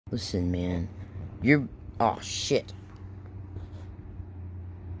Listen, man. You're... Oh, shit.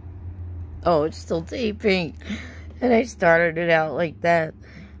 Oh, it's still taping. And I started it out like that.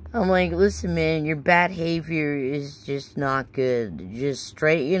 I'm like, listen, man, your bad behavior is just not good. Just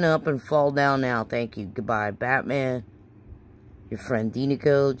straighten up and fall down now. Thank you. Goodbye, Batman. Your friend Dina,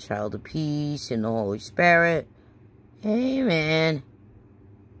 child of peace, and the Holy Spirit. Hey, man.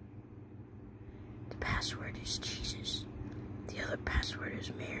 The password is Jesus. The other password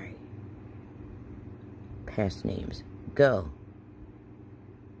is Mary. Past names. Go.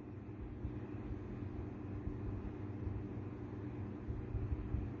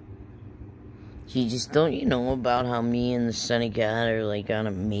 Don't you know about how me and the Son of God are, like, on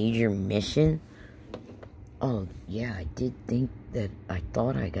a major mission? Oh, yeah, I did think that, I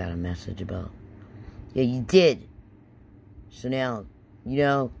thought I got a message about. Yeah, you did. So now, you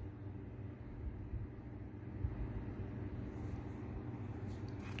know.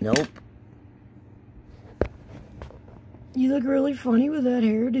 Nope. You look really funny with that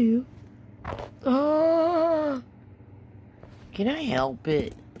hairdo. Oh. Can I help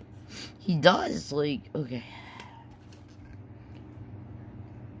it? He does, like, okay.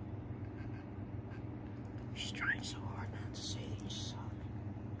 She's trying so hard not to say that you suck.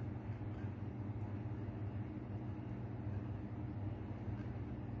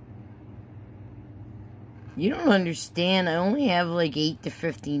 You don't understand. I only have like 8 to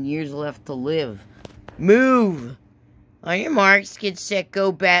 15 years left to live. Move! On your marks, get set,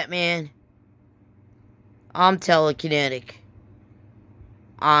 go, Batman. I'm telekinetic.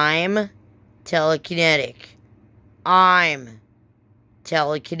 I'm telekinetic. I'm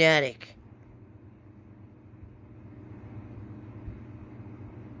telekinetic.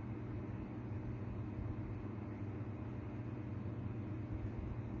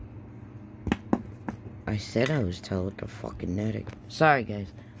 I said I was telekinetic. Sorry, guys.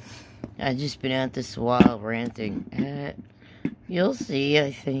 I've just been at this while ranting. You'll see,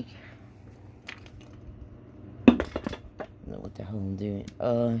 I think. I don't know what the hell I'm doing.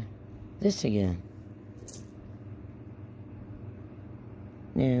 This again.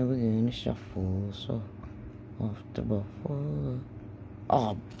 Yeah, we're gonna shuffle, so off the buffalo.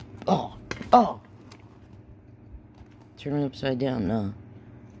 Oh! Turn it upside down, no.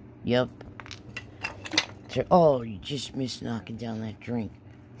 Yep. Oh, you just missed knocking down that drink.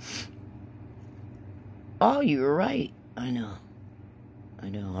 Oh, you were right. I know.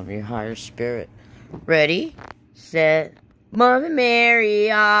 I'm your higher spirit. Ready, set, Mother Mary,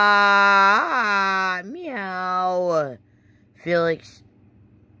 meow. Felix,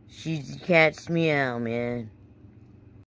 she's the cat's meow, man.